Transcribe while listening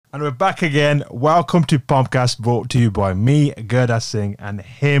And we're back again. Welcome to Pumpcast, brought to you by me, Gurdas Singh, and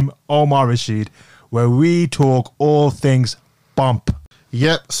him, Omar Rashid, where we talk all things bump.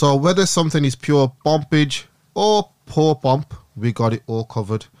 Yep, so whether something is pure bumpage or poor bump, we got it all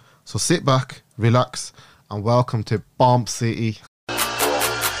covered. So sit back, relax, and welcome to Bump City.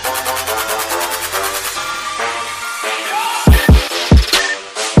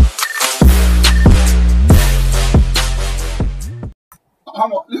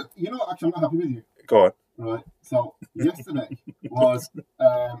 Look, you know what, actually, I'm not happy with you. Go on. Right, so yesterday was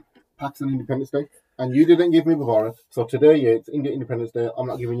Pakistan Independence Day, and you didn't give me Mubarak. So today, yeah, it's India Independence Day. I'm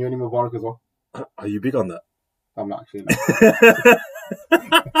not giving you any Mubarak as well. Are you big on that? I'm not actually.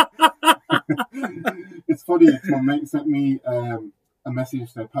 It's funny, my mate sent me a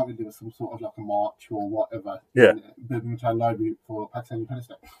message that apparently there was some sort of like a march or whatever in Birmingham Library for Pakistan Independence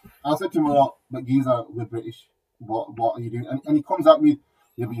Day. I said to him, well, but Giza, we're British. What are you doing? And he comes out with,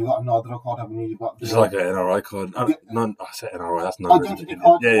 yeah, but you got a Nadra card, haven't you? You got It's like an NRI card. I said NRI, that's not identity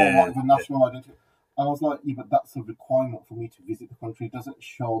card. Yeah. The national identity. And I was like, yeah, but that's a requirement for me to visit the country. It doesn't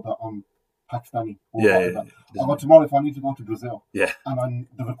show that I'm Pakistani or whatever. But tomorrow, if I need to go to Brazil, and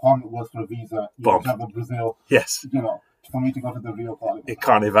the requirement was for a visa, you have to have a Brazil, you know, for me to go to the Rio Parliament.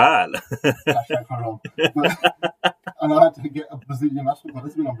 Carnival. And I had to get a Brazilian national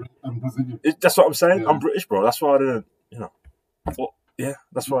card. I'm Brazilian. That's what I'm saying. Yeah. I'm British, bro. That's why I didn't,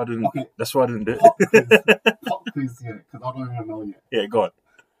 that's why I didn't. Okay. That's why I didn't do it. Pop quiz, yeah, because I don't even know yet. Yeah, go on.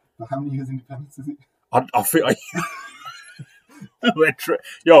 So how many years independence is it? I think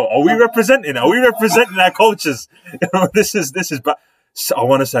are we representing? Are we representing our cultures? This is bad. So I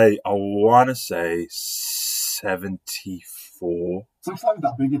want to say 74. So it's not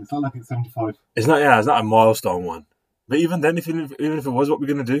that big. It's not like it's 75. It's not a milestone one. But even then, even if it was, what we're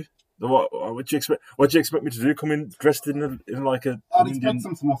gonna do? What do you expect? What do you expect me to do? Come in dressed in like a? I'd expect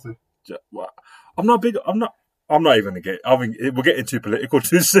some samosa. I'm not big. I'm not even gonna get. We're getting too political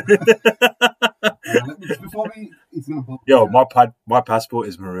too soon. My passport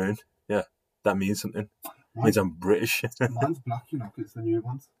is maroon. Yeah, that means something. It means I'm British. Mine's black, you know, because it's the new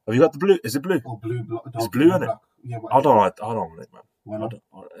ones. Have you got the blue? Is it blue? Or blue. It's blue, isn't it? Yeah, I don't want it, man. Why not?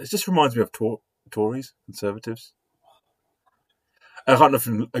 It just reminds me of Tories, Conservatives. I got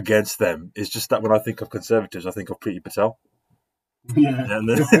nothing against them. It's just that when I think of Conservatives, I think of Priti Patel. Yeah. And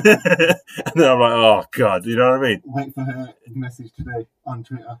then I'm like, oh, God, you know what I mean? Wait for her message today on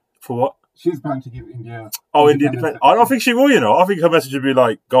Twitter. For what? She's bound to give India... Independence. I don't think she will, you know. I think her message would be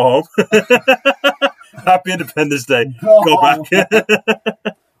like, go home. Happy Independence Day. Go back.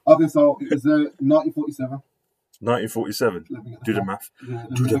 Okay, so it was 1947. 1947. Do the math. Yeah,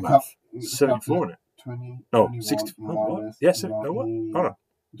 Do the math. 74, isn't it? 20, no, 60. What? Yes, no, what? Hold on.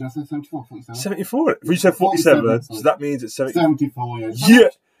 Did I say 74, 47? 74. If you said 47, so that means it's 74, yeah.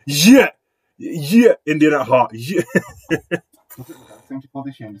 Yeah. Indian at heart. Yeah. 74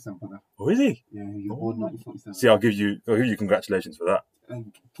 this year in December, though. Oh, is he? Yeah, he was born 1947. See, I'll give you congratulations for that.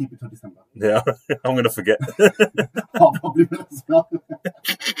 And keep it till December. Yeah, I'm going to forget. I'll probably will as well.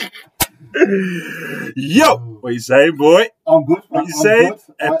 Yo, what you saying, boy? I'm good. What you saying?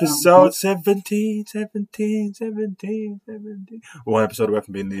 Episode 17. One episode away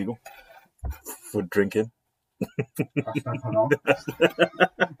from being legal for drinking.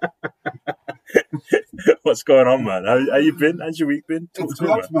 What's going on, man? How you been? How's your week been? It's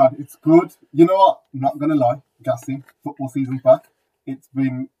good, man. It's good. You know what? I'm not going to lie. Gassy. Football season's back. It's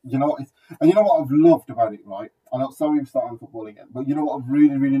been, and you know what I've loved about it, right? I'm not sorry we're starting football again, but you know what I've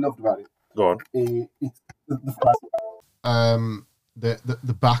really, really loved about it? Go on. It's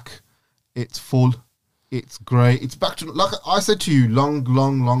the back, it's full, it's great. It's back to, like I said to you long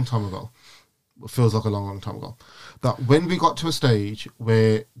time ago, it feels like a long time ago, that when we got to a stage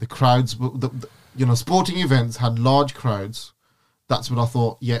where the crowds, sporting events had large crowds, that's when I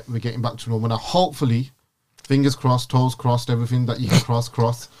thought, yeah, we're getting back to normal. Now, hopefully, fingers crossed, toes crossed, everything that you can cross,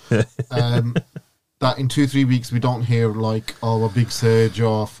 that in 2-3 weeks we don't hear like, a big surge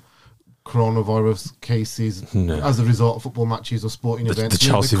of coronavirus cases as a result of football matches or sporting events. The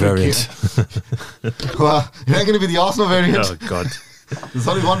Chelsea variant. Well, it ain't going to be the Arsenal variant. Oh, God. There's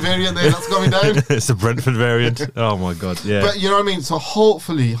only one variant there that's coming down. It's the Brentford variant. Oh, my God, yeah. But you know what I mean? So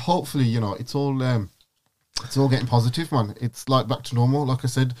hopefully, it's all getting positive, man. It's like back to normal, like I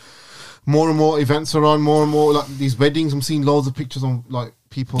said. More and more events are on, more and more like these weddings. I'm seeing loads of pictures on like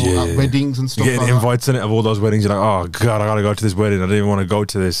people at weddings and stuff. You're getting invites in it of all those weddings. You're like, oh God, I gotta go to this wedding. I didn't even want to go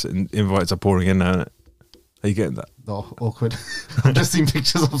to this, and invites are pouring in now. Are you getting that? No, awkward. I've just seen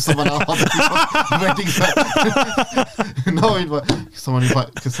pictures of someone else weddings. No invite. Someone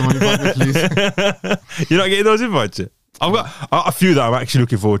invite me, please. You're not getting those invites yet? I've got a few that I'm actually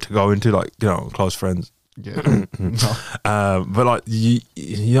looking forward to going to, like, you know, close friends. Yeah. No. But like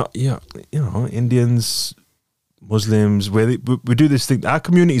Indians, Muslims, we do this thing. Our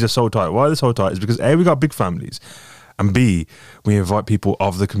communities are so tight. Why are they so tight? Is because A, we got big families, and B, we invite people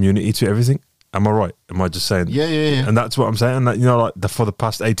of the community to everything. Am I right? Am I just saying? Yeah. And that's what I'm saying. That, you know, like for the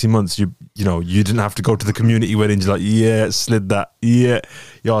past 18 months, you know, you didn't have to go to the community weddings. You're like, yeah, slid that, yeah,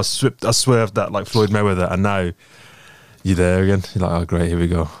 I swerved that like Floyd Mayweather, and now you're there again. You're like, oh great, here we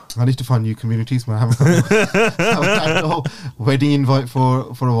go. I need to find new communities, man. I haven't had no wedding invite for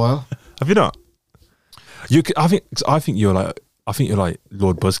a while. Have you not? I think you're like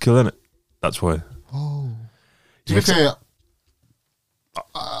Lord Buzzkill, innit? That's why. Oh, to be fair,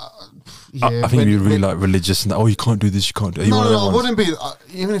 I think you're really like religious and that. Oh, you can't do this. You can't do. No, I wouldn't be.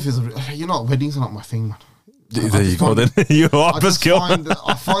 Even if it's, weddings are not my thing, man. There you go. Then you are Buzzkill.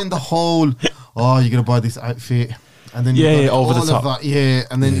 I find the whole. Oh, you're gonna buy this outfit, and then over the top. That,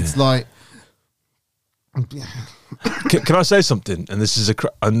 and then it's like. Can I say something? And this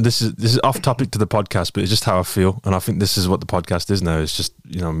is off topic to the podcast, but it's just how I feel, and I think this is what the podcast is now. It's just,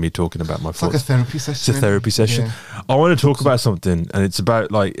 you know, me talking about my thoughts. Like a therapy session. It's a therapy session. Yeah. I want to talk about something, and it's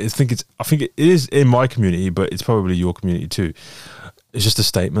about like I think it is in my community, but it's probably your community too. It's just a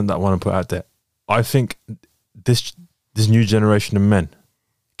statement that I want to put out there. I think this new generation of men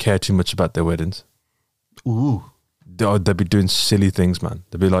care too much about their weddings. Ooh. They'd be doing silly things, man.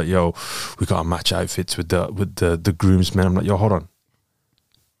 They'd be like, yo, we got to match outfits with the groomsmen. I'm like, yo, hold on.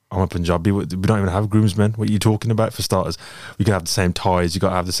 I'm a Punjabi. We don't even have groomsmen. What are you talking about, for starters? We got to have the same ties. You got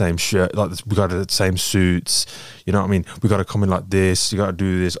to have the same shirt. Like, we got to have the same suits. You know what I mean? We got to come in like this. You got to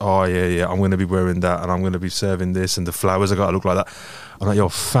do this. Oh, yeah. I'm going to be wearing that, and I'm going to be serving this, and the flowers, I got to look like that. I'm like, yo,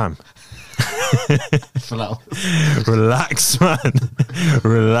 fam. Relax, man.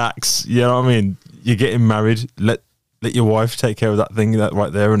 Relax. You know what I mean? You're getting married. Let your wife take care of that thing that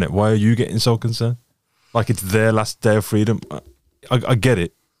right there, innit? Why are you getting so concerned? Like it's their last day of freedom. I get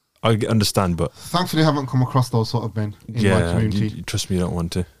it. I understand, but thankfully I haven't come across those sort of men in my community. Trust me, you don't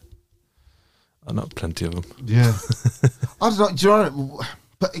want to. I know plenty of them. Yeah. I don't know. Do you know?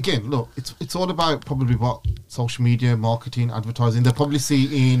 But again, look, it's all about probably what social media, marketing, advertising. They'll probably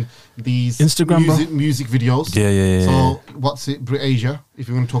see in these Instagram music videos. Yeah. So what's it? Asia, if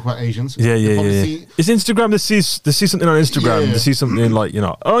you're going to talk about Asians. Yeah. It's Instagram. They see something on Instagram. Yeah. They see something like, you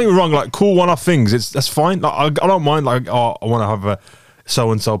know, I don't get me wrong, like cool one-off things. That's fine. Like I don't mind. Like, oh, I want to have a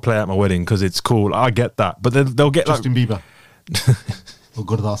so and so play at my wedding because it's cool. I get that, but they'll get Justin Bieber. Oh,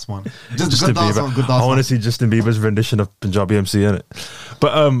 Gurdas man. Justin Bieber. I want to see Justin Bieber's rendition of Punjabi MC in it.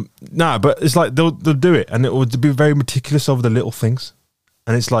 But but it's like they'll do it, and it will be very meticulous over the little things,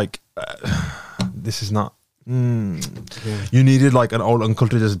 and it's like this is not. You needed like an old uncle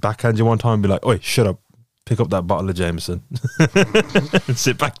to just backhand you one time and be like, "Oi, shut up! Pick up that bottle of Jameson and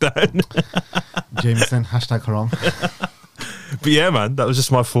sit back down." Jameson #haram. But yeah, man, that was just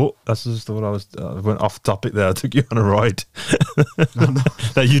my thought. That's just what I went off topic there. I took you on a ride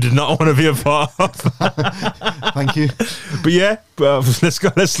that you did not want to be a part of. Thank you. But yeah,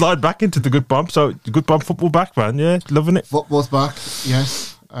 let's slide back into the good bump. So good bump football back, man. Yeah, loving it. Football's back.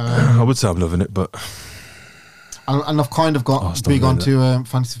 Yes. I would say I'm loving it, but and I've kind of got big onto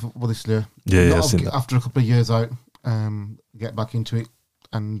fantasy football this year. Yeah, I've seen that. After a couple of years out, get back into it,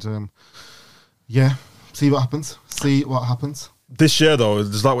 and see what happens. This year, though,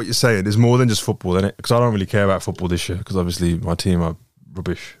 it's like what you're saying. There's more than just football, isn't it? Because I don't really care about football this year because obviously my team are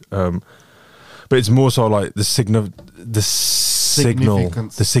rubbish. But it's more so like the signifying,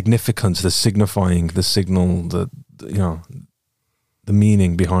 the signal, the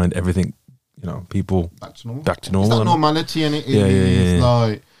meaning behind everything. You know, people back to normal. It's that normality, and it is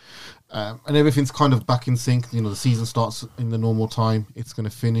like. And everything's kind of back in sync. You know, the season starts in the normal time. It's going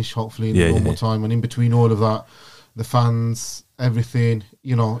to finish hopefully in the normal time. And in between all of that, the fans, everything.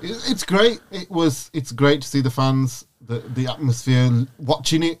 You know, it's great. It's great to see the fans, the atmosphere,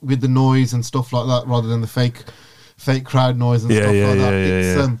 watching it with the noise and stuff like that, rather than the fake crowd noise and stuff like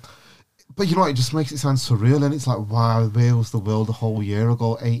that. But you know, it just makes it sound surreal. And it's like, wow, where was the world a whole year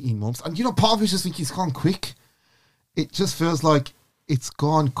ago, 18 months? And you know, part of me just thinking it's gone quick. It just feels like it's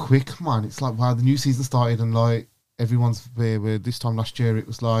gone quick, man. It's like, wow, the new season started and like everyone's where this time last year it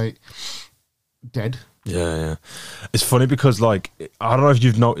was like dead. Yeah. It's funny because like I don't know if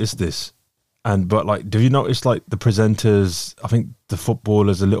you've noticed this, but like, do you notice like the presenters? I think the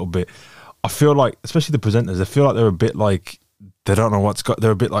footballers a little bit. I feel like, especially the presenters, I feel like they're a bit like they don't know what's got.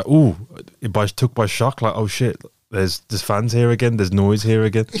 They're a bit like, took by shock. Like, oh shit. There's fans here again. There's noise here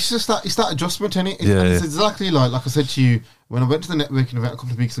again. It's just that adjustment in it. It's exactly like I said to you when I went to the networking event a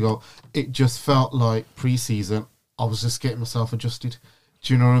couple of weeks ago. It just felt like pre-season. I was just getting myself adjusted.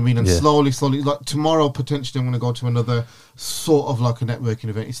 Do you know what I mean? And Yeah. slowly, like tomorrow, potentially, I'm going to go to another sort of like a networking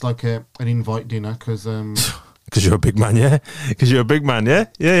event. It's like an invite dinner because Because you're a big man, yeah? Because you're a big man, yeah?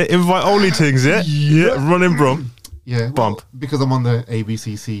 Yeah, invite only things, yeah? Yeah, running brum. yeah, Bump. because I'm on the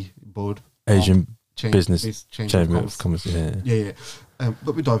ABCC board. Asian Chamber- business Chamber Chamber of of Commerce. Commerce, yeah. Yeah.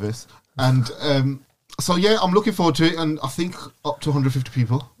 But we're diverse. And so, yeah, I'm looking forward to it. And I think up to 150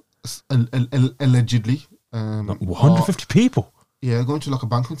 people, allegedly. 150 people? Yeah, going to like a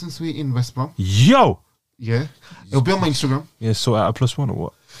banqueting suite in West Brom. Yo! Yeah. It'll be on my Instagram. Yeah, sort out a +1 or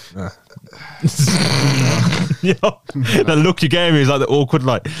what? Yo, that look you gave me is like the awkward,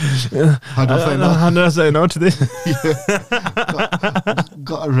 like, How do I say no? how did I say no to this?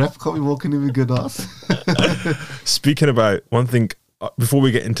 Got a rep, can't be walking in with good ass. Speaking about one thing, before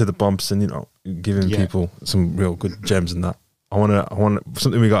we get into the bumps and, you know, giving Yeah. people some real good gems and that, I want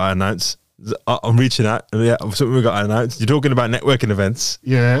something we got to announce. I'm reaching out. Yeah, something we got to announce. You're talking about networking events.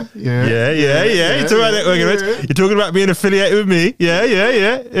 Yeah. Yeah. You're talking about networking events. You're talking about being affiliated with me. Yeah.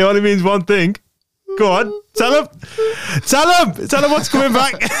 It only means one thing. Go on. Tell them what's coming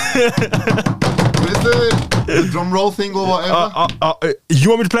back. What is the drum roll thing or whatever? You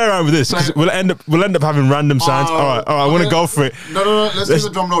want me to play around with this? 'Cause we'll end up having random sounds. All right. I want to go for it. No. Let's do the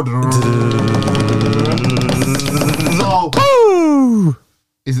drum roll. So, Woo!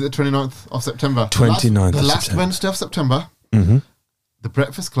 is it the 29th of September? 29th The of last September. Wednesday of September. Mm-hmm. The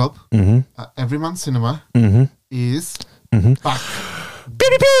Breakfast Club Mm-hmm. at Everyman Cinema Mm-hmm. is Mm-hmm. back.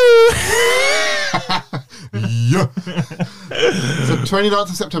 Pew, pew, Yeah. So 29th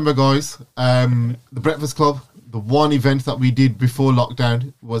of September, guys. The Breakfast Club, the one event that we did before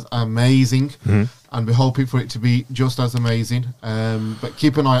lockdown, was amazing, and we're hoping for it to be just as amazing. But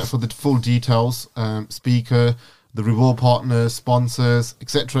keep an eye out for the full details. Speaker, the reward partners, sponsors,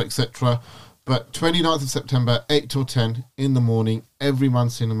 etc., etc. But 29th of September, 8 till 10 in the morning, Everyman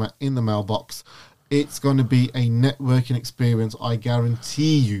Cinema in the mailbox. It's going to be a networking experience I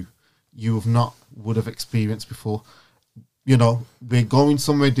guarantee you would have experienced before. You know, we're going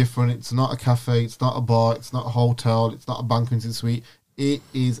somewhere different. It's not a cafe, it's not a bar, it's not a hotel, it's not a banqueting suite. It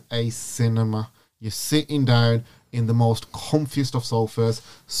is a cinema. You're sitting down in the most comfiest of sofas,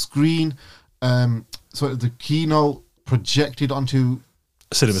 screen, so the keynote projected onto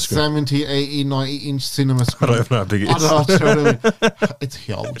Cinema screen. 70, 80, 90-inch cinema I screen. don't even know how big it I is. don't know, do you know what I mean? It's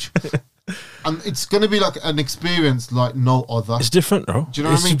huge. And it's going to be like an experience like no other. It's different, though. Do you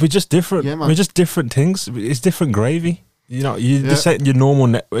know what I mean? We're just different. Yeah, man. We're just different things. It's different gravy. You know, Yeah. this ain't your normal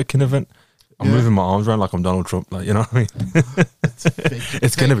networking event. I'm Yeah. moving my arms around like I'm Donald Trump. Like, you know what I mean?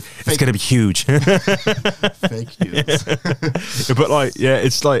 It's gonna be huge. Fake news. But like, yeah,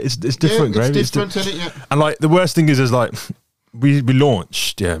 it's different Yeah, gravy. it's different, isn't it? Yeah. And like the worst thing is like we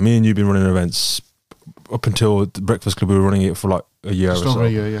launched. Yeah, me and you've been running events up until the Breakfast Club. We were running it for like a year Just or so. over a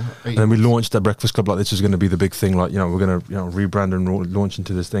year, yeah. And then we launched the Breakfast Club like this was going to be the big thing. Like, you know, we're going to, you know, rebrand and launch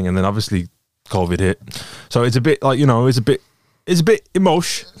into this thing. And then obviously COVID hit. So it's a bit like, you know, it's a bit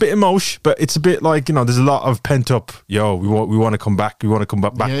emotion, but it's a bit like, you know, there's a lot of pent up, we want to come back. We want to come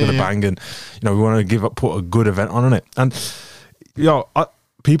back with a bang. And, you know, we want to put a good event on it. And, you know,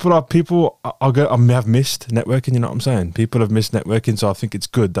 people have missed networking, you know what I'm saying? People have missed networking. So I think it's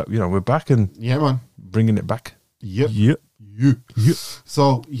good that, you know, we're back and Yeah, man. bringing it back. Yep. Yep.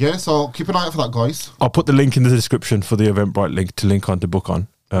 So keep an eye out for that, guys. I'll put the link in the description for the Eventbrite link to link on to book on.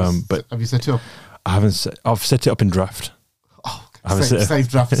 But have you set it up? I've set it up in draft. Oh, I haven't set it- safe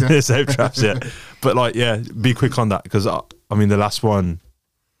drafts, yeah. Save drafts, yeah. But like, yeah, be quick on that because I mean, the last one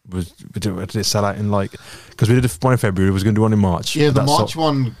did it sell out in like, because we did one in February, we was going to do one in March. Yeah, the That's March all-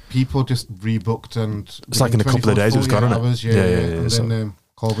 one, people just rebooked and It's like in a couple of days it was gone, isn't it? Yeah. Yeah. And then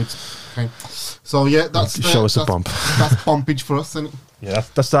COVID came. So yeah, that's Show us a that's- bump. That's bumpage for us, isn't it? Yeah,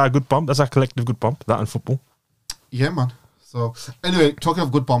 that's our good bump. That's our collective good bump. That and football. Yeah, man. So anyway, talking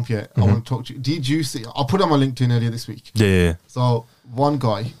of good bump, I want to talk to you. Did you see? I put it on my LinkedIn earlier this week. Yeah. So one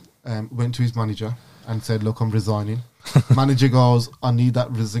guy went to his manager and said, "Look, I'm resigning." Manager goes, "I need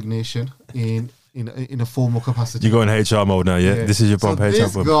that resignation in a formal capacity." You go in HR mode now, yeah? This is your bump, so HR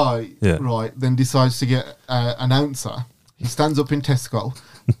this bump. guy, Yeah. right, then decides to get an announcer. He stands up in Tesco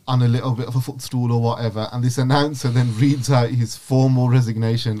on a little bit of a footstool or whatever, and this announcer then reads out his formal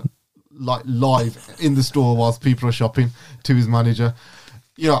resignation, like live in the store whilst people are shopping, to his manager.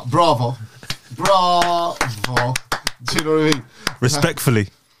 Yeah, bravo. Do you know what I mean? Respectfully.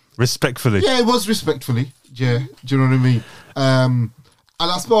 Yeah, it was respectfully. Yeah, do you know what I mean? And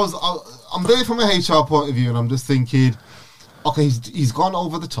I suppose I'm there from a HR point of view, and I'm just thinking, okay, he's gone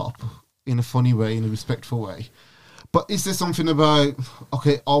over the top in a funny way, in a respectful way. But is there something about,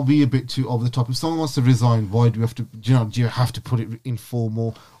 okay, are we a bit too over the top? If someone wants to resign, why do we have to, do you have to put it in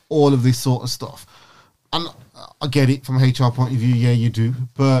formal? All of this sort of stuff. And I get it from a HR point of view, yeah, you do.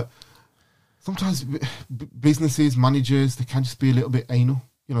 But sometimes businesses, managers, they can just be a little bit anal.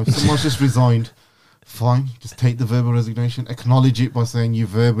 You know, if someone's just resigned, fine, just take the verbal resignation, acknowledge it by saying you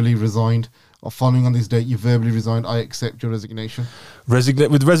verbally resigned, or following on this date, you verbally resigned, I accept your resignation.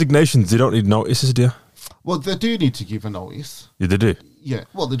 With resignations, they don't need notices, do you? Well, they do need to give a notice. Yeah, they do. Yeah,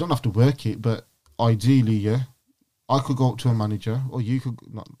 well, they don't have to work it, but ideally, yeah. I could go up to a manager, or you could,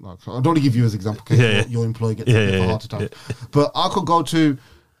 I don't want to give you as an example, because your employee gets a heart attack. Yeah. But I could go to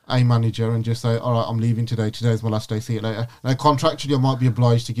a manager and just say, all right, I'm leaving today. Today's my last day. See you later. Now, contractually, I might be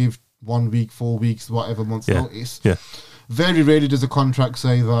obliged to give 1 week, 4 weeks, whatever month's notice. Yeah. Very rarely does a contract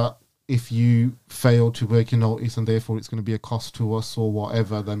say that if you fail to work your notice and therefore it's going to be a cost to us or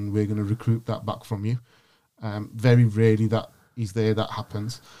whatever, then we're going to recruit that back from you. Very rarely that is there, that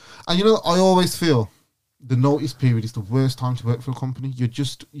happens. And you know, I always feel the notice period is the worst time to work for a company.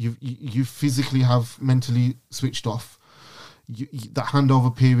 You physically have mentally switched off. That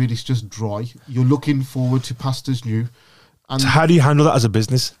handover period is just dry. You're looking forward to past as new. And so how do you handle that as a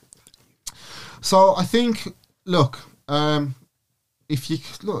business? So I think, look, if you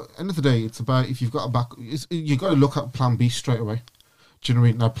look, end of the day, it's about if you've got you've got to look at plan B straight away. Do you know what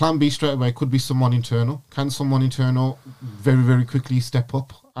I mean? Now, plan B straight away could be someone internal. Can someone internal very, very quickly step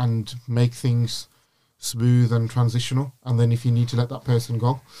up and make things smooth and transitional? And then if you need to let that person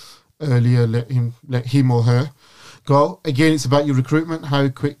go earlier, let him or her go. Again, it's about your recruitment. How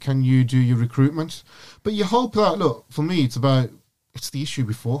quick can you do your recruitment? But you hope that, look, for me, it's the issue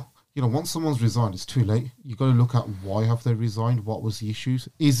before. You know, once someone's resigned, it's too late. You've got to look at why have they resigned? What was the issues?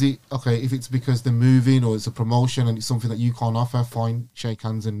 Is it, okay, if it's because they're moving or it's a promotion and it's something that you can't offer, fine, shake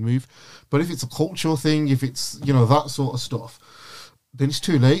hands and move. But if it's a cultural thing, if it's, you know, that sort of stuff, then it's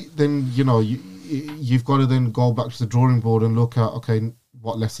too late. Then, you know, you've got to then go back to the drawing board and look at, okay,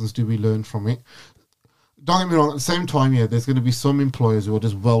 what lessons do we learn from it? Don't get me wrong, at the same time, yeah, there's going to be some employers who are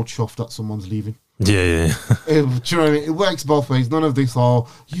just well chuffed that someone's leaving. Yeah. Do you know what I mean? It works both ways. None of this,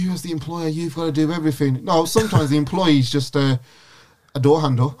 you as the employer, you've got to do everything. No, sometimes the employee is just a door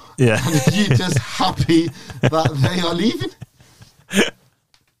handle. Yeah. And you're just happy that they are leaving.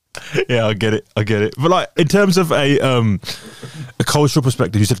 Yeah, I get it. But like, in terms of a cultural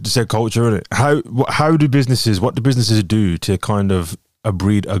perspective, you said culture, innit? What do businesses do to kind of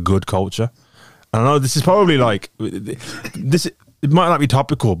breed a good culture? And I know this is probably like this. It might not be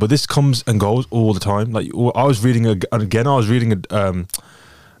topical, but this comes and goes all the time. Like I was reading an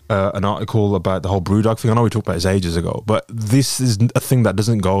article about the whole BrewDog thing. I know we talked about this ages ago, but this is a thing that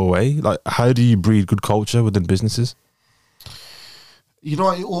doesn't go away. Like, how do you breed good culture within businesses? You know,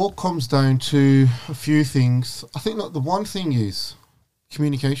 it all comes down to a few things. I think, look, the one thing is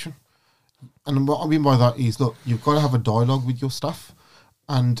communication. And what I mean by that is, look, you've got to have a dialogue with your staff.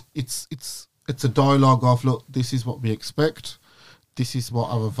 And it's a dialogue of, look, this is what we expect. This is what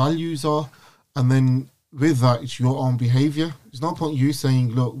our values are. And then with that, it's your own behaviour. There's no point you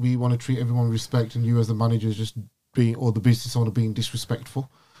saying, look, we want to treat everyone with respect, and you as the manager is just or the business owner being disrespectful.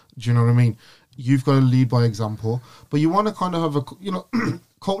 Do you know what I mean? You've got to lead by example. But you want to kind of have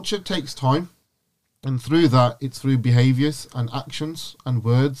culture takes time. And through that, it's through behaviours and actions and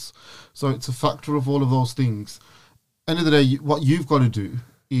words. So it's a factor of all of those things. End of the day, what you've got to do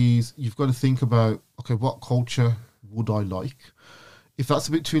is you've got to think about, okay, what culture would I like? If that's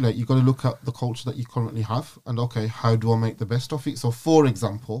a bit too late, you've got to look at the culture that you currently have and, okay, how do I make the best of it? So, for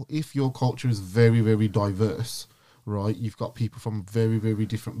example, if your culture is very, very diverse, right, you've got people from very, very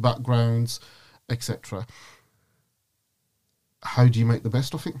different backgrounds, etc. How do you make the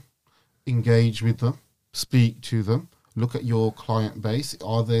best of it? Engage with them, speak to them, look at your client base.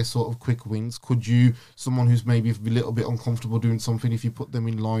 Are there sort of quick wins? Could you, someone who's maybe a little bit uncomfortable doing something, if you put them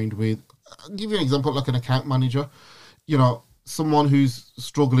in line with, I'll give you an example, like an account manager, you know, someone who's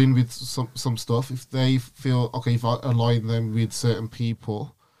struggling with some stuff, if they feel, okay, if I align them with certain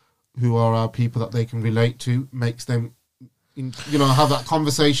people who are our people that they can relate to, makes them, have that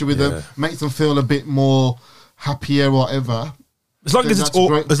conversation with them, makes them feel a bit more happier or whatever. As long as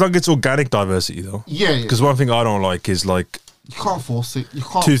it's organic diversity, though. Yeah. Because one thing I don't like is like, you can't force it. You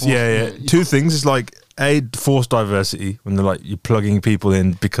can't. Two things is like forced diversity when they're like you're plugging people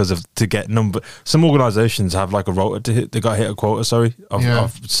in to get number. Some organisations have like a rota to hit. They got to hit a quota,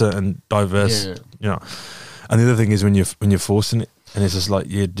 of certain diverse. And the other thing is when you're forcing it, and it's just like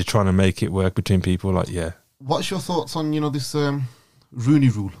you're trying to make it work between people. Like, What's your thoughts on this Rooney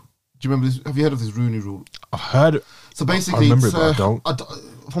Rule? Do you remember this? Have you heard of this Rooney Rule? I've heard it. So basically, I remember it, but I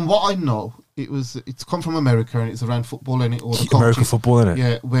don't. From what I know, it's come from America and it's around football and it or the American football, innit?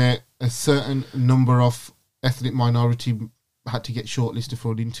 Yeah, where a certain number of ethnic minority had to get shortlisted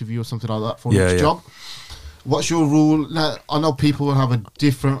for an interview or something like that for each job. What's your rule? Now, I know people will have a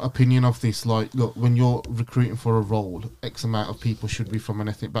different opinion of this. Like, look, when you're recruiting for a role, X amount of people should be from an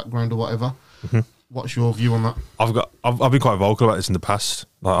ethnic background or whatever. Mm-hmm. What's your view on that? I've been quite vocal about this in the past.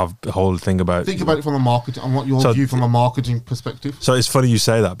 Like the whole thing about think about it from a marketing. I want your view from a marketing perspective. So it's funny you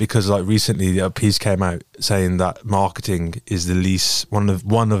say that because like recently a piece came out saying that marketing is the least one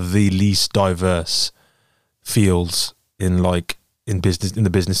of the least diverse fields in the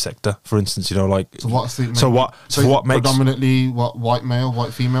business sector, for instance. You know, like what makes predominantly white male,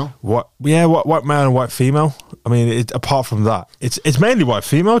 white female? White male and white female. I mean, apart from that, it's mainly white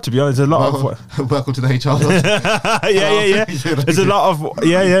female. To be honest, there's a lot of welcome to the HR. yeah. There's a lot of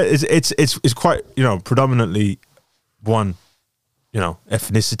It's quite predominantly one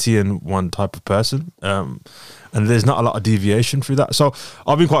ethnicity and one type of person. And there's not a lot of deviation through that. So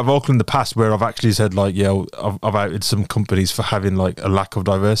I've been quite vocal in the past where I've actually said like, I've outed some companies for having like a lack of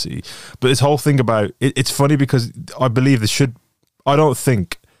diversity. But this whole thing about it's funny because I believe I don't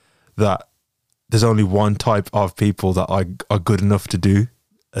think that there's only one type of people that are good enough to do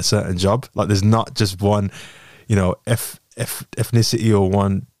a certain job. Like there's not just one, ethnicity or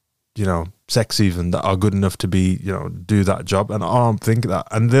one, sex even that are good enough to be, do that job. And I don't think that.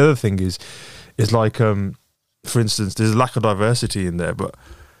 And the other thing is like, for instance, there's a lack of diversity in there, but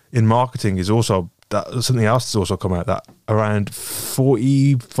in marketing is also that something else has also come out that around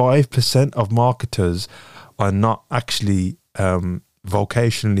 45% of marketers are not actually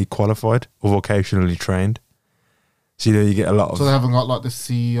vocationally qualified or vocationally trained. So you get a lot of. So they haven't got like the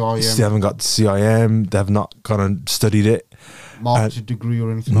CIM. They haven't got the CIM. They have not gone and studied it. Marketing degree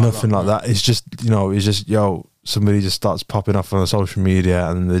or anything. Nothing like that. It's just somebody just starts popping off on social media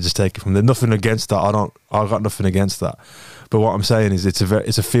and they just take it from there. Nothing against that. I got nothing against that. But what I'm saying is it's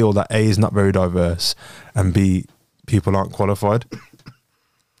a field that A is not very diverse and B people aren't qualified.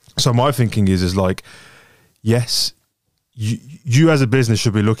 So my thinking is like, yes, you as a business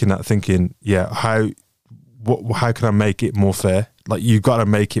should be looking at thinking, how can I make it more fair? Like you've got to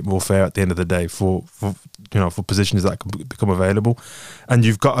make it more fair at the end of the day for positions that can become available, and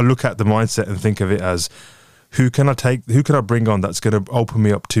you've got to look at the mindset and think of it as who can I bring on that's going to open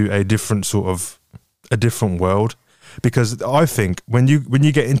me up to a different world. Because I think when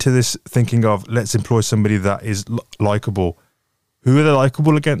you get into this thinking of let's employ somebody that is likable, who are they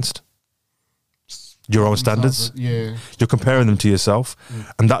likable against? Your own standards. Yeah, you're comparing them to yourself,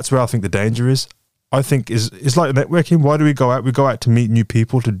 and that's where I think the danger is. I think it's like networking. Why do we go out? We go out to meet new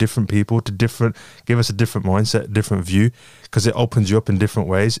people, to give us a different mindset, a different view, because it opens you up in different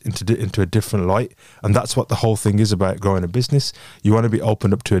ways into a different light. And that's what the whole thing is about growing a business. You want to be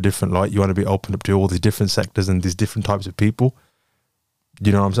opened up to a different light. You want to be opened up to all these different sectors and these different types of people.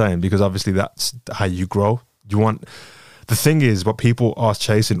 You know what I'm saying? Because obviously that's how you grow. The thing is, what people are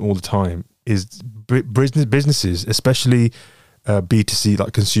chasing all the time is businesses, especially B2C,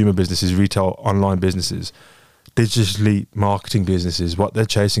 like consumer businesses, retail, online businesses, digitally marketing businesses. What they're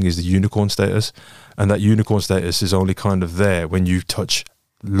chasing is the unicorn status, and that unicorn status is only kind of there when you touch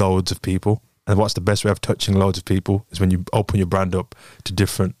loads of people. And what's the best way of touching loads of people is when you open your brand up to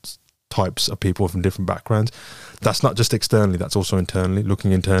different types of people from different backgrounds. That's not just externally, that's also internally,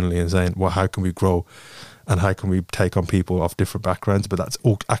 looking internally and saying, well, how can we grow and how can we take on people of different backgrounds? But that's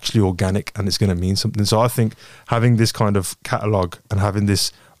all actually organic and it's going to mean something. So I think having this kind of catalogue and having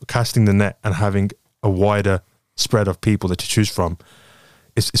this, casting the net and having a wider spread of people that to choose from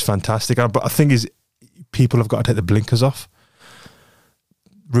is fantastic. But I think people have got to take the blinkers off.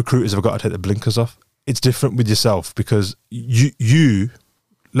 Recruiters have got to take the blinkers off. It's different with yourself because you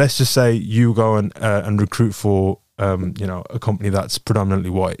let's just say you go and recruit for a company that's predominantly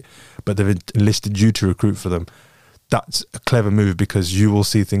white, but they've enlisted you to recruit for them. That's a clever move because you will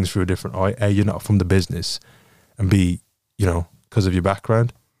see things through a different eye. A, you're not from the business, and B, because of your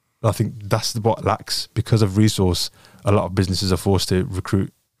background. I think that's what lacks. Because of resource, a lot of businesses are forced to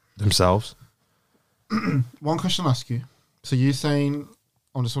recruit themselves. One question I'll ask you. So you're saying,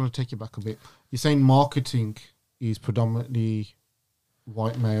 I just want to take you back a bit. You're saying marketing is predominantly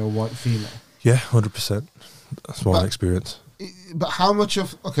white male, white female? Yeah, 100%. That's my experience. But how much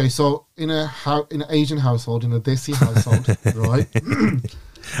of so in an Asian household, in a Desi household, right?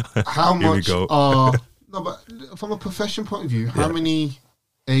 How Here much we go. no, but from a profession point of view, how many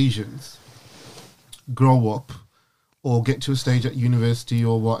Asians grow up or get to a stage at university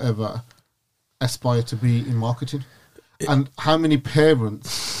or whatever aspire to be in marketing? And how many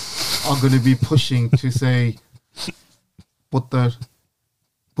parents are going to be pushing to say, put the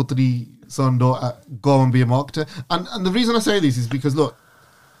putri son daughter, go and be a marketer. And the reason I say this is because, look,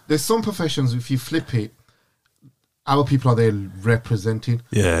 there's some professions, if you flip it, our people are there representing.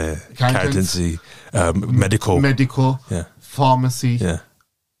 Yeah, Accountants, accountancy, medical, yeah, pharmacy, yeah,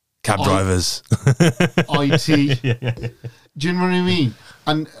 cab drivers, IT. Do you know what I mean?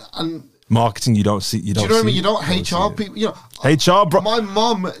 And marketing, you don't see. You don't. Do you know what I mean? see You don't it. HR people. You know, HR, bro. My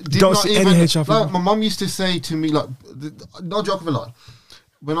mum did Don't not see even. any HR people. Like, my mum used to say to me, like, not joke of a lot.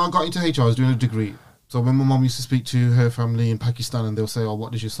 When I got into HR, I was doing a degree. So when my mum used to speak to her family in Pakistan, and they'll say, "Oh,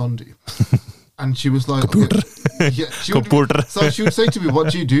 what does your son do?" And she was like, Computer. Okay. Yeah, Computer. So she would say to me,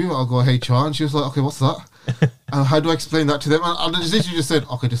 "What do you do?" I'll go HR, and she was like, "Okay, what's that?" And how do I explain that to them? And I literally just said,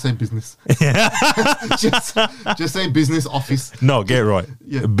 "Okay, just say business." just say business office. No, get it right.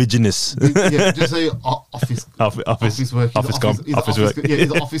 Yeah. Business. Yeah, just say office. Office work. Office work. Yeah,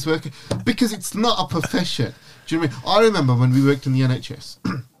 he's an office worker. Because it's not a profession. Do you know what I mean? I remember when we worked in the NHS.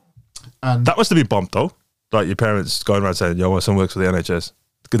 And That must have been bumped though. Like your parents going around saying, "Yo, my son works for the NHS."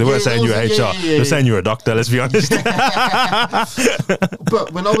 Because they weren't saying you were HR. They're saying you were a doctor. Let's be honest. But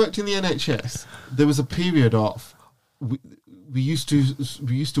when I worked in the NHS, there was a period of we used to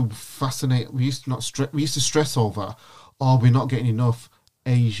fascinate. We used to stress over. Oh, we're not getting enough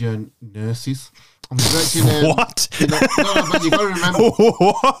Asian nurses. And we worked in, What? No, but you got to remember.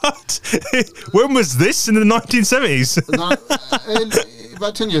 What? When was this? In the 1970s?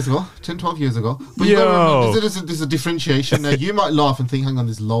 About 10 years ago, 10, 12 years ago. But Yo. you gotta remember, there's a differentiation. Now, you might laugh and think, hang on,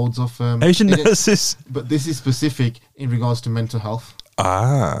 there's loads of... Asian nurses? But this is specific in regards to mental health.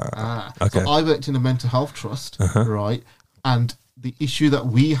 Okay. So I worked in a mental health trust, right? And the issue that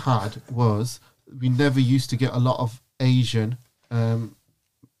we had was we never used to get a lot of Asian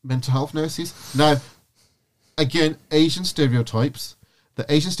mental health nurses. Now, again, Asian stereotypes. The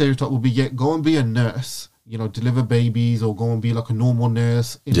Asian stereotype will be, go and be a nurse, you know, deliver babies or go and be like a normal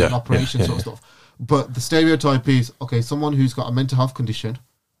nurse in an operation sort of stuff. But the stereotype is, okay, someone who's got a mental health condition,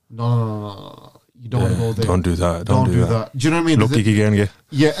 no. You don't want to go there. Don't do that. Don't do that. Do you know what I mean? Look again.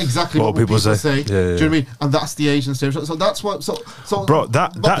 Yeah, exactly What people say. Yeah. Do you know what I mean? And that's the Asian stereotype. So that's what. So bro,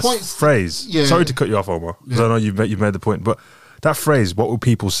 that phrase. Yeah. Sorry to cut you off, Omar, because I know you've made the point, but that phrase, what will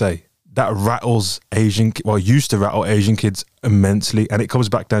people say? That rattles used to rattle Asian kids immensely, and it comes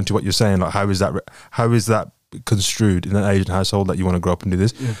back down to what you're saying. Like, how is that construed in an Asian household that you want to grow up and do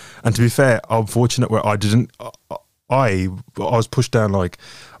this? Yeah. And to be fair, I'm fortunate where I didn't. I was pushed down, like,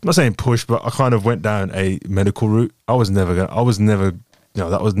 I'm not saying push, but I kind of went down a medical route. I was never, I was never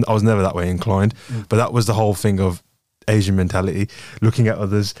that way inclined. But that was the whole thing of Asian mentality, looking at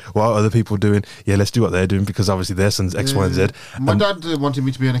others, what are other people doing? Yeah, let's do what they're doing because obviously their son's X, Y, and Z. My dad wanted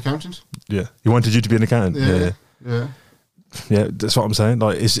me to be an accountant. Yeah, he wanted you to be an accountant. Yeah. That's what I'm saying.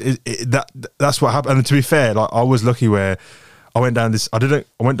 Like, that's what happened. And to be fair, like, I was lucky where I went down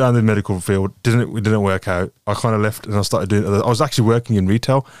the medical field. It didn't work out. I kind of left and I started doing. I was actually working in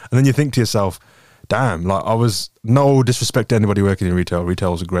retail, and then you think to yourself, damn, like, I was, no disrespect to anybody working in retail.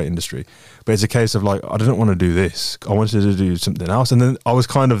 Retail is a great industry, but it's a case of like, I didn't want to do this. I wanted to do something else. And then I was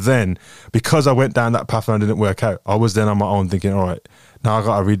kind of because I went down that path and it didn't work out, I was then on my own thinking, all right, now I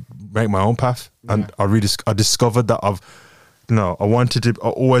got to make my own path. And I discovered that I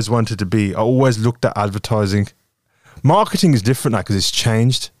always looked at advertising. Marketing is different now because it's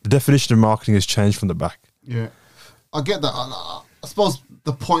changed. The definition of marketing has changed from the back. Yeah, I get that. I suppose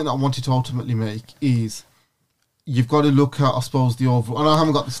the point that I wanted to ultimately make is you've got to look at, I suppose, the overall, and I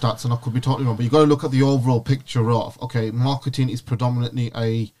haven't got the stats and I could be totally wrong, but you've got to look at the overall picture of, okay, marketing is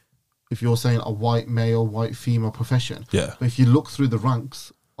predominantly if you're saying a white male, white female profession. Yeah. But if you look through the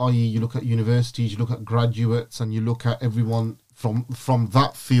ranks, i.e. you look at universities, you look at graduates, and you look at everyone from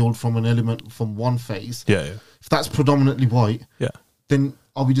that field, from an element, from one phase. Yeah. If that's predominantly white, then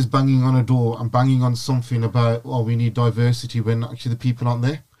are we just banging on a door and banging on something about, we need diversity when actually the people aren't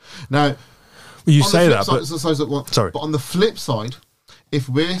there? Now, you say that, but on the flip side, if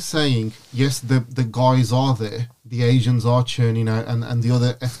we're saying, yes, the guys are there, the Asians are churning out and the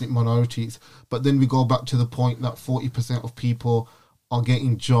other ethnic minorities, but then we go back to the point that 40% of people are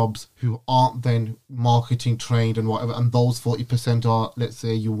getting jobs who aren't then marketing trained and whatever, and those 40% are, let's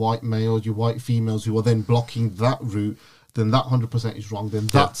say, your white males, your white females who are then blocking that route, then that 100% is wrong. Then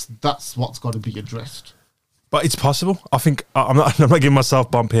that's what's got to be addressed. But it's possible. I think I'm not giving myself a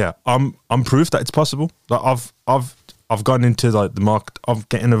bump here. I'm proof that it's possible. Like, I've gone into like the market. I'm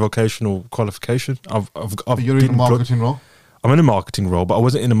getting a vocational qualification. But you're in a marketing role. I'm in a marketing role, but I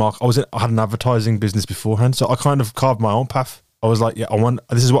wasn't in a market. I had an advertising business beforehand, so I kind of carved my own path. I was like,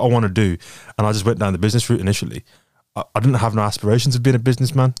 this is what I want to do, and I just went down the business route initially. I didn't have no aspirations of being a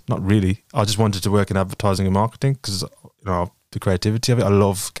businessman, not really. I just wanted to work in advertising and marketing because the creativity of it. I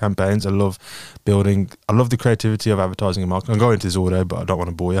love campaigns. I love building. I love the creativity of advertising and marketing. I'm going into this order, but I don't want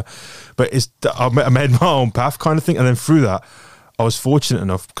to bore you. But I made my own path kind of thing. And then through that, I was fortunate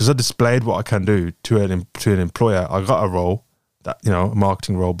enough because I displayed what I can do to an employer. I got a role, that, you know, a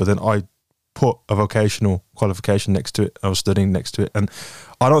marketing role, but then I put a vocational qualification next to it. I was studying next to it. And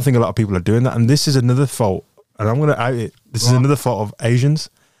I don't think a lot of people are doing that. And this is another fault. And I'm going to out it. This is another fault of Asians.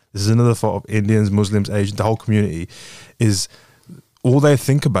 This is another fault of Indians, Muslims, Asians, the whole community, is all they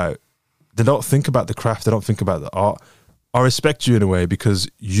think about. They don't think about the craft. They don't think about the art. I respect you in a way because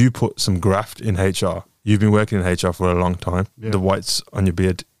you put some graft in HR. You've been working in HR for a long time. Yeah. The whites on your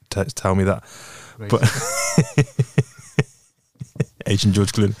beard tell me that. Right. But Asian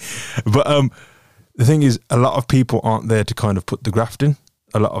George Clooney. But the thing is, a lot of people aren't there to kind of put the graft in.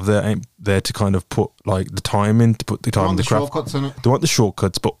 A lot of them ain't there to kind of put like the time in, to put the time in the craft. Shortcuts in it. They want the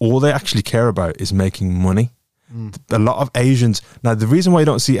shortcuts, but all they actually care about is making money. A lot of Asians, now the reason why you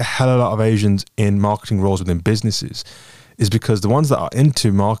don't see a hell of a lot of Asians in marketing roles within businesses is because the ones that are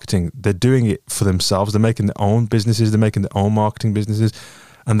into marketing, they're doing it for themselves. They're making their own businesses, they're making their own marketing businesses,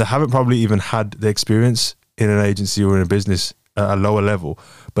 and they haven't probably even had the experience in an agency or in a business at a lower level,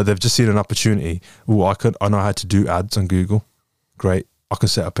 but they've just seen an opportunity. Oh, I know how to do ads on Google. Great. I can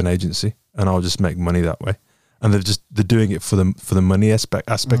set up an agency and I'll just make money that way. And they're doing it for the money aspect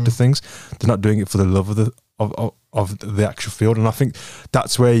of things. They're not doing it for the love of the actual field. And I think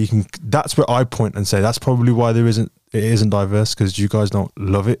that's where I point and say that's probably why it isn't diverse, because you guys don't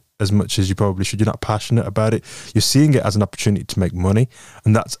love it as much as you probably should. You're not passionate about it. You're seeing it as an opportunity to make money.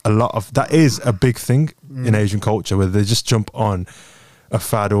 And that is a big thing in Asian culture, where they just jump on a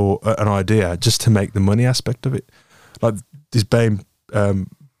fad or an idea just to make the money aspect of it. Like this BAME, the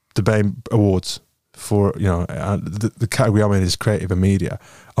BAME Awards for, you know, the category I'm in is creative and media.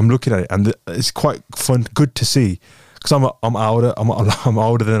 I'm looking at it and it's quite fun, good to see, because I'm older. I'm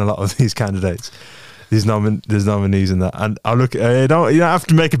older than a lot of these candidates. There's nominees in that, and I look at you don't have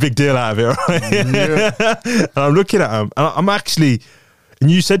to make a big deal out of it, right? Yeah. And I'm looking at them, and I'm actually.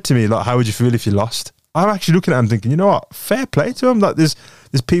 And you said to me, like, how would you feel if you lost? I'm actually looking at them thinking, you know what, fair play to them. Like, there's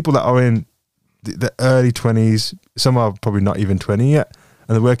people that are in the early 20s, some are probably not even 20 yet,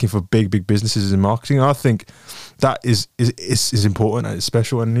 and they're working for big businesses in marketing. And I think that is important and it's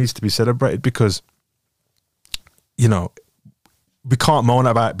special and needs to be celebrated, because, you know, we can't moan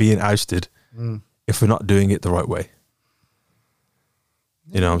about being ousted if we're not doing it the right way.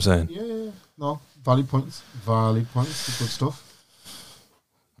 You know what I'm saying? Yeah. No, valid points. Good stuff.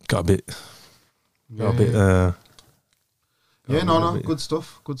 Got a bit. Good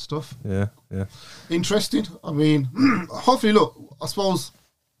stuff. Yeah. Interesting. I mean, hopefully, look, I suppose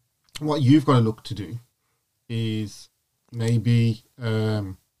what you've got to look to do is maybe,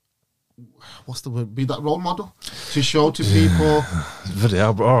 what's the word? Be that role model to show to people.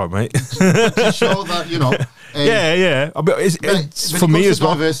 All right, mate. To show that, you know. Yeah. I mean, it's for me as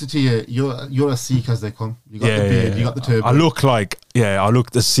well. Diversity, you're a Sikh as they come. You got the beard, you got the turban. I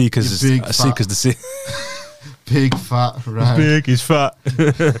look the Sikh as the Sikh. Big fat, right? Big is fat.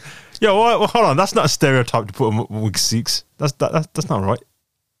 Yo, hold on. That's not a stereotype to put on with Sikhs. That's not right.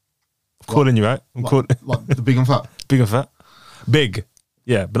 I'm calling you out. What, the big and fat? Big and fat. Big,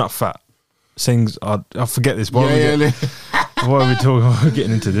 yeah, but not fat. Things I forget this. Why are we talking? We're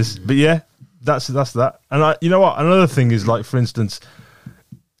getting into this, but yeah, that's that. And you know what? Another thing is, like, for instance,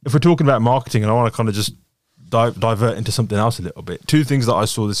 if we're talking about marketing, and I want to kind of just divert into something else a little bit. Two things that I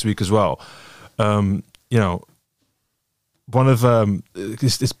saw this week as well. You know, one of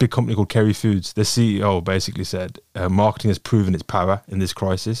this big company called Kerry Foods, their CEO basically said marketing has proven its power in this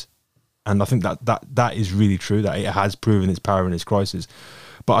crisis, and I think that is really true, that it has proven its power in this crisis.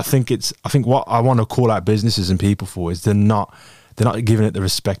 But I think what I want to call out businesses and people for is they're not giving it the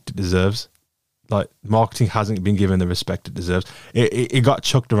respect it deserves. Like, marketing hasn't been given the respect it deserves. It got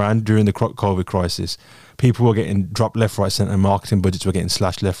chucked around during the COVID crisis. People were getting dropped left, right, centre. Marketing budgets were getting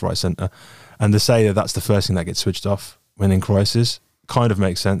slashed left, right, centre. And to say that that's the first thing that gets switched off when in crisis kind of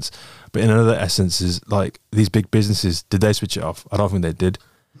makes sense. But in another essence is, like, these big businesses, did they switch it off? I don't think they did.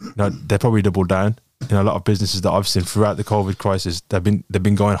 No, they probably doubled down. You know, a lot of businesses that I've seen throughout the COVID crisis, they've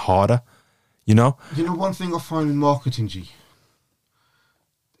been going harder. You know. You know, one thing I find in marketing, G.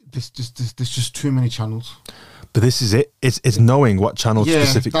 There's just too many channels. But this is it. It's knowing what channel's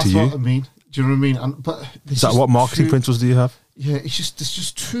specific to you. That's what I mean. Do you know what I mean? But is that what marketing principles do you have? Yeah, there's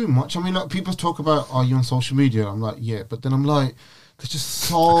just too much. I mean, like, people talk about, are you on social media? I'm like, yeah, but then I'm like, there's just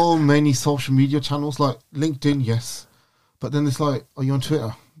so many social media channels. Like LinkedIn, yes, but then it's like, are you on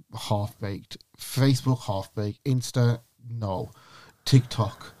Twitter? Half baked. Facebook, half baked. Insta, no.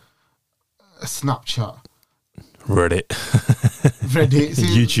 TikTok, Snapchat, Reddit, Reddit,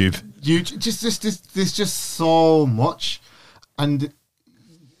 YouTube. There's just so much, and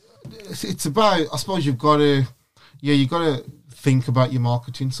it's about. I suppose you got to think about your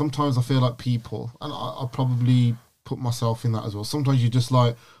marketing. Sometimes I feel like people, and I probably put myself in that as well. Sometimes you're just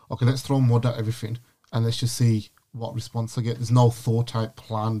like, okay, let's throw mud at everything and let's just see what response I get. There's no thought out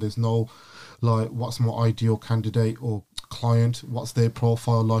plan. There's no like, what's my ideal candidate or client? What's their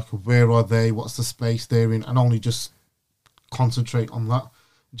profile like? Where are they? What's the space they're in? And only just concentrate on that.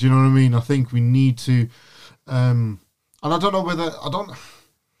 Do you know what I mean? I think we need to, and I don't know whether I don't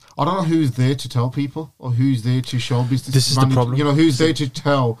know who's there to tell people or who's there to show business. This is the problem. You know, who's there to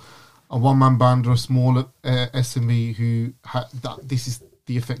tell a one-man band or a small SME who that this is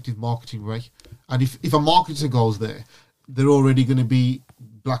the effective marketing way. And if a marketer goes there, they're already going to be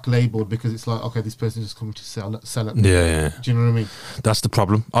black labeled because it's like, okay, this person is coming to sell it. Yeah. Do you know what I mean? That's the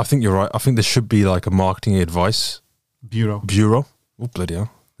problem. I think you're right. I think there should be like a marketing advice bureau. Oh, bloody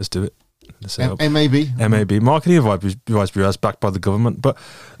hell. Let's do it. Let's set up. MAB. Marketing Advice Bureau is backed by the government. But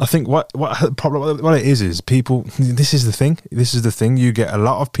I think what it is people, this is the thing. You get a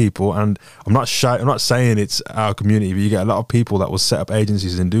lot of people, and I'm not saying it's our community, but you get a lot of people that will set up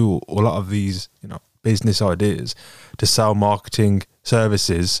agencies and do a lot of these, business ideas to sell marketing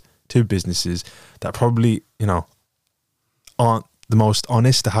services to businesses that probably, aren't the most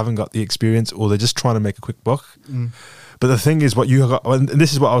honest, they haven't got the experience, or they're just trying to make a quick buck. But the thing is, what you got, and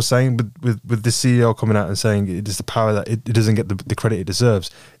this is what I was saying with the CEO coming out and saying it is the power that it doesn't get the credit it deserves,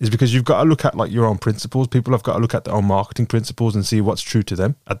 is because you've got to look at like your own principles. People have got to look at their own marketing principles and see what's true to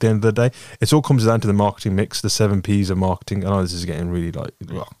them. At the end of the day, it all comes down to the marketing mix, the 7 Ps of marketing. I know this is getting really like,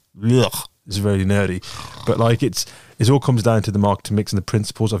 it's very nerdy, but like it all comes down to the marketing mix and the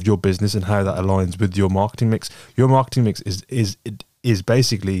principles of your business and how that aligns with your marketing mix. Your marketing mix is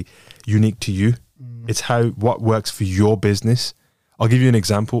basically unique to you. It's what works for your business. I'll give you an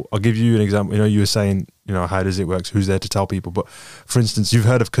example. You were saying, how does it work? Who's there to tell people? But for instance, you've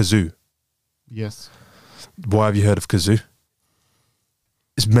heard of Kazoo. Yes. Why have you heard of Kazoo?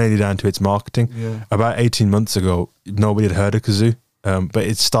 It's mainly down to its marketing. Yeah. About 18 months ago, nobody had heard of Kazoo. But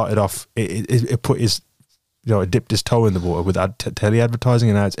it started off, it put his, it dipped his toe in the water with tele advertising,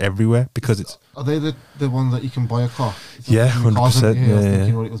 and now it's everywhere because it's. Are they the ones that you can buy a car? Yeah, 100%. Yeah, I was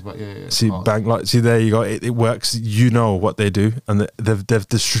thinking what it was about. Yeah. See, there you go. It works. You know what they do, and they've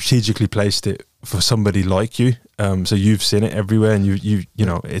strategically placed it for somebody like you. So you've seen it everywhere, and you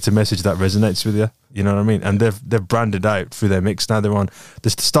it's a message that resonates with you. You know what I mean? And they've branded out through their mix. Now they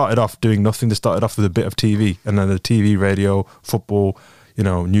started off doing nothing. They started off with a bit of TV, and then the TV, radio, football,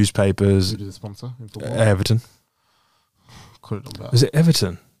 newspapers. Who did the sponsor in football? Everton. Could have done better. Is it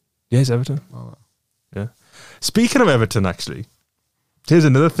Everton? Yeah, it's Everton. Oh. Yeah. Speaking of Everton, actually, here's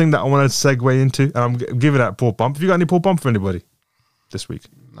another thing that I want to segue into, and I'm giving out Paul Bump. Have you got any Paul Bump for anybody this week?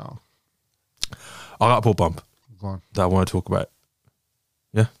 No. I got a Paul Bump. Go on. That I want to talk about.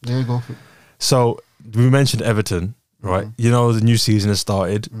 Yeah? Yeah, go for it. So, we mentioned Everton, right? Mm-hmm. The new season has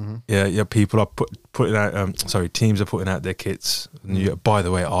started. Mm-hmm. Yeah, people are putting out, teams are putting out their kits. By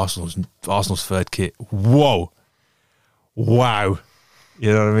the way, Arsenal's third kit. Whoa. Wow.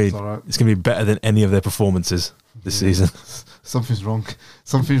 You know what I mean? It's going to be better than any of their performances this season. Something's wrong.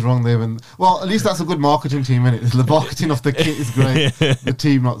 Something's wrong there. Well, at least that's a good marketing team, isn't it? The marketing of the kit is great. The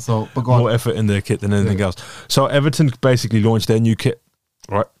team not so. But go on. More effort in their kit than anything else. So Everton basically launched their new kit,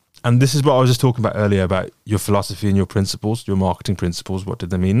 right? And this is what I was just talking about earlier about your philosophy and your principles, your marketing principles. What did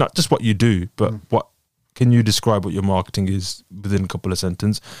they mean? Not just what you do, but what can you describe what your marketing is within a couple of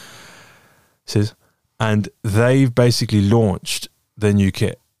sentences? And they've basically launched their new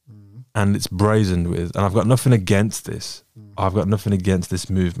kit, and it's brazened with. And I've got nothing against this. I've got nothing against this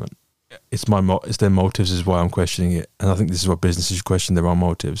movement. It's their motives is why I'm questioning it, and I think this is what businesses question their own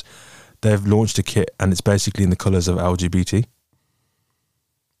motives. They've launched a kit, and it's basically in the colours of LGBT.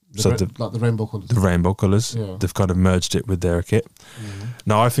 Like the rainbow colours. The rainbow colours. Yeah. They've kind of merged it with their kit.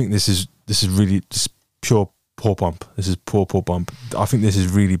 Now I think this is really just pure Paul Bump. This is poor Paul Bump. I think this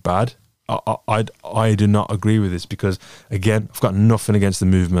is really bad. I do not agree with this because, again, I've got nothing against the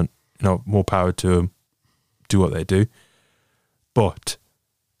movement. More power to them. Do what they do. But,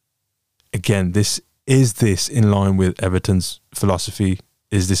 again, is this in line with Everton's philosophy?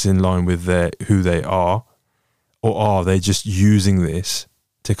 Is this in line with who they are? Or are they just using this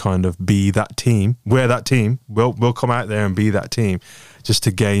to kind of be that team? We're that team. We'll come out there and be that team just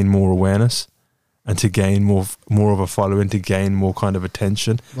to gain more awareness and to gain more of a following, to gain more kind of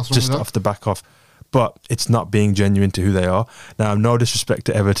attention, just off the back of but it's not being genuine to who they are. Now, no disrespect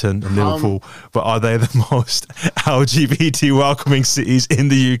to Everton and Liverpool, but are they the most LGBT welcoming cities in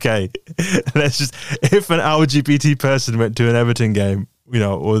the UK? Let's just, if an LGBT person went to an Everton game,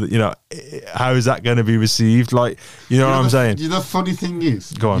 how is that going to be received? Like, what I'm saying? The funny thing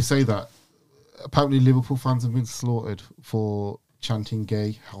is, Go on. You say that, apparently Liverpool fans have been slaughtered for chanting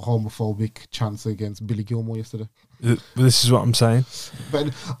gay, homophobic chants against Billy Gilmore yesterday. This is what I'm saying. But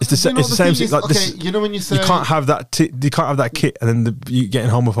it's the same thing. Like, okay, when you say you can't have that, you can't have that kit, and then you getting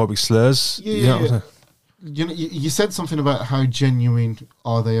homophobic slurs. Yeah. You said something about how genuine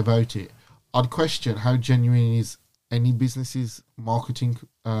are they about it. I'd question how genuine is any business's marketing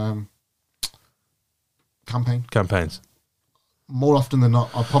campaigns. More often than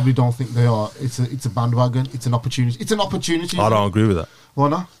not, I probably don't think they are. It's a bandwagon. It's an opportunity. It's an opportunity. I don't agree with that. Why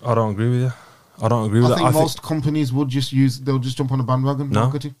not? I don't agree with you. I don't agree with that. I think most companies would they'll just jump on a bandwagon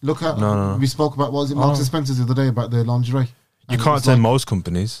marketing. Look at, we spoke about, what was it, Marks and Spencer's the other day about their lingerie. You can't say most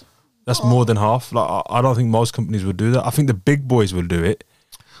companies. That's more than half. Like, I don't think most companies would do that. I think the big boys will do it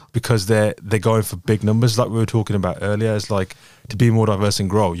because they're going for big numbers, like we were talking about earlier. It's like, to be more diverse and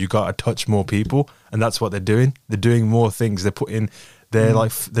grow, you got to touch more people, and that's what they're doing. They're doing more things. They're putting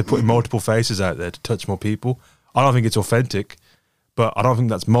multiple faces out there to touch more people. I don't think it's authentic, but I don't think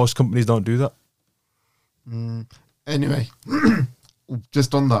that's most companies don't do that. Anyway,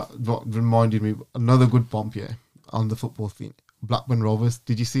 just on that, what reminded me, another good bump on the football thing. Blackburn Rovers.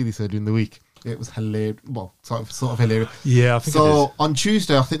 Did you see this earlier in the week? It was hilarious. Well, sort of hilarious. Yeah, I think so. On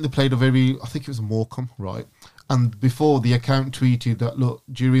Tuesday, I think they played I think it was Morecambe, right? And before, the account tweeted that, look,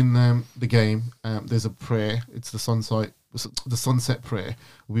 during the game, there's a prayer. It's the sunset prayer.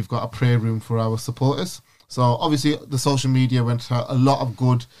 We've got a prayer room for our supporters. So obviously, the social media went out a lot of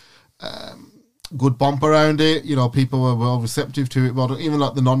good bump around it. People were well receptive to it. But even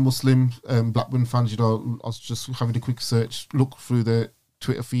like the non-Muslim Blackburn fans, I was just having a quick look through the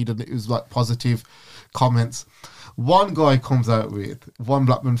Twitter feed, and it was like positive comments. One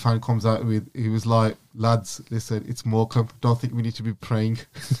Blackburn fan comes out with, he was like, lads, listen, it's Morecambe. Don't think we need to be praying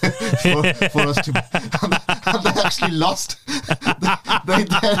for us to... And they actually lost. They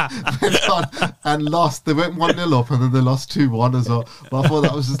then went on and lost. They went 1-0 up, and then they lost 2-1 as well. But I thought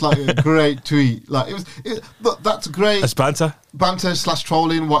that was just like a great tweet. Like, look, that's great. That's banter. Banter /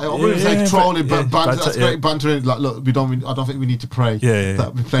 trolling, whatever. I wouldn't say trolling, but banter. That's great banter. Like, look, I don't think we need to pray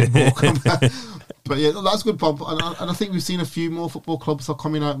that we played Morecambe. But yeah, that's good bump, and I think we've seen a few more football clubs are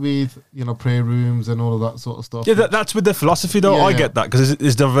coming out with prayer rooms and all of that sort of stuff. Yeah, that's with their philosophy, though. I get that because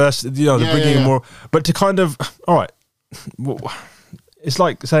it's diverse. They're bringing in more, but to kind of all right, it's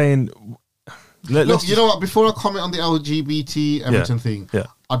like saying, look, you know what? Before I comment on the LGBT Everton thing,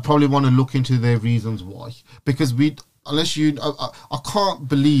 I'd probably want to look into their reasons why, because I can't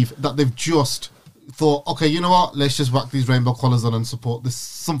believe that they've just thought, okay, you know what? Let's just whack these rainbow colours on and support this.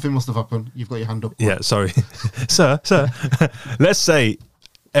 Something must have happened. You've got your hand up. Yeah, sorry, sir. Let's say,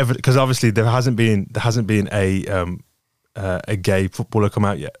 because obviously there hasn't been a gay footballer come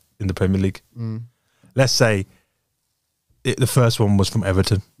out yet in the Premier League. Let's say the first one was from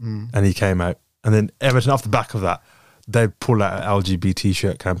Everton, and he came out, and then Everton, off the back of that, they pull out an LGBT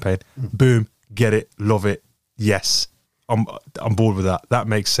shirt campaign. Boom, get it, love it. Yes, I'm bored with that. That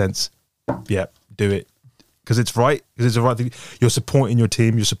makes sense. Yeah. Do it because it's right. Because it's the right thing. You're supporting your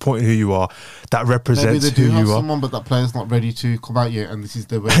team. You're supporting who you are. That represents who you are. Maybe they do have someone, but that player's not ready to come out yet, and this is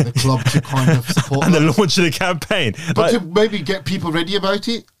the way the club to kind of support. And they're launching a campaign, but to maybe get people ready about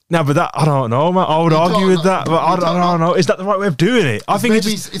it. No, but that I don't know, man. I would argue with that, but I don't know. Is that the right way of doing it? I think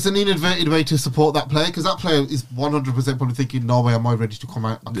maybe it's an inadvertent way to support that player, because that player is 100% probably thinking, "No way, am I ready to come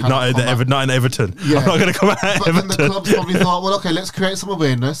out?" Not in Everton. Yeah. I'm not going to come out. But Everton. Then the club's probably thought, "Well, okay, let's create some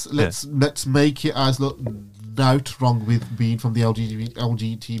awareness. Let's make it as look out wrong with being from the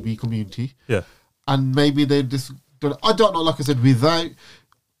LGBT community." Yeah, and maybe they just I don't know. Like I said, without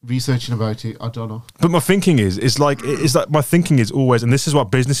researching about it, I don't know. But my thinking is like my thinking is always, and this is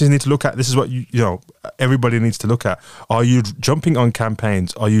what businesses need to look at. This is what everybody needs to look at. Are you jumping on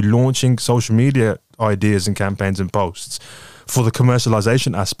campaigns? Are you launching social media ideas and campaigns and posts for the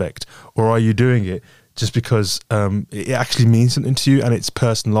commercialization aspect, or are you doing it just because it actually means something to you and it's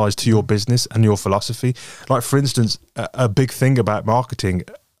personalized to your business and your philosophy? Like, for instance, a big thing about marketing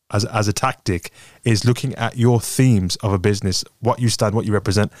as a tactic is looking at your themes of a business, what you stand, what you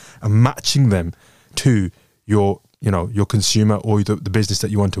represent, and matching them to your consumer or the business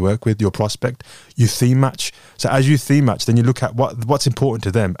that you want to work with, your prospect. You theme match. So as you theme match, then you look at what's important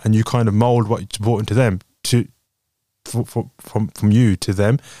to them, and you kind of mold what's important to them from you to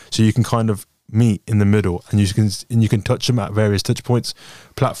them, so you can kind of meet in the middle, and you can touch them at various touch points,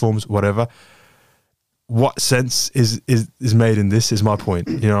 platforms, whatever. what sense is made in this is my point.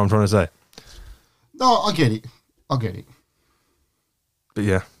 You know what I'm trying to say? No, I get it. But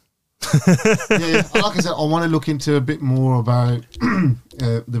yeah. Yeah. Like I said, I want to look into a bit more about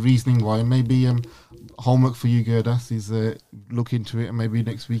the reasoning why. Maybe homework for you, Gerdas, is look into it, and maybe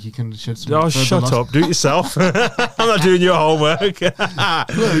next week you can shed some. Oh, shut up! Do it yourself. I'm not doing your homework.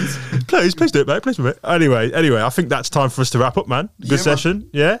 please do it, mate. Please do it. Anyway, I think that's time for us to wrap up, man. Good session, man.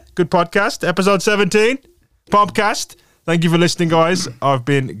 Yeah. Good podcast, episode 17, podcast. Thank you for listening, guys. I've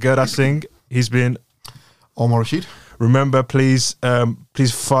been Gerdas Singh. He's been Omar Rashid. Remember, please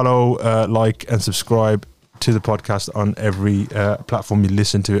follow, like, and subscribe to the podcast on every platform you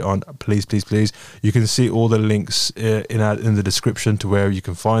listen to it on. Please. You can see all the links in the description to where you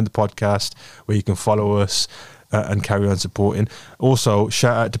can find the podcast, where you can follow us and carry on supporting. Also,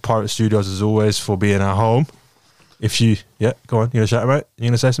 shout out to Pirate Studios as always for being our home. Go on. You gonna shout them out? You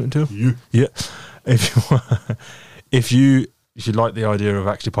gonna say something to them? Yeah. If you like the idea of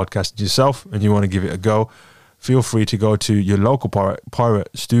actually podcasting yourself and you want to give it a go, feel free to go to your local Pirate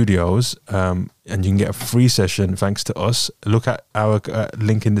Studios and you can get a free session thanks to us. Look at our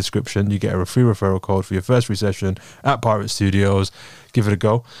link in the description. You get a free referral code for your first free session at Pirate Studios. Give it a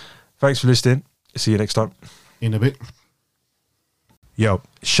go. Thanks for listening. See you next time. In a bit. Yo,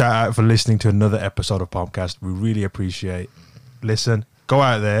 shout out for listening to another episode of Pomcast. We really appreciate. Listen, go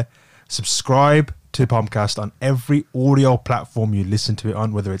out there, subscribe to Pomcast on every audio platform you listen to it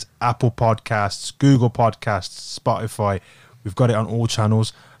on, whether it's Apple Podcasts, Google Podcasts, Spotify. We've got it on all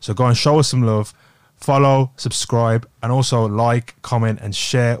channels. So go and show us some love, follow, subscribe, and also like, comment, and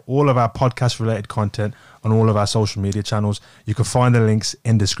share all of our podcast-related content on all of our social media channels. You can find the links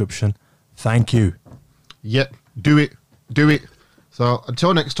in description. Thank you. Yep, do it. So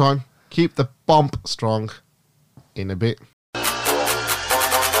until next time, keep the bump strong. In a bit.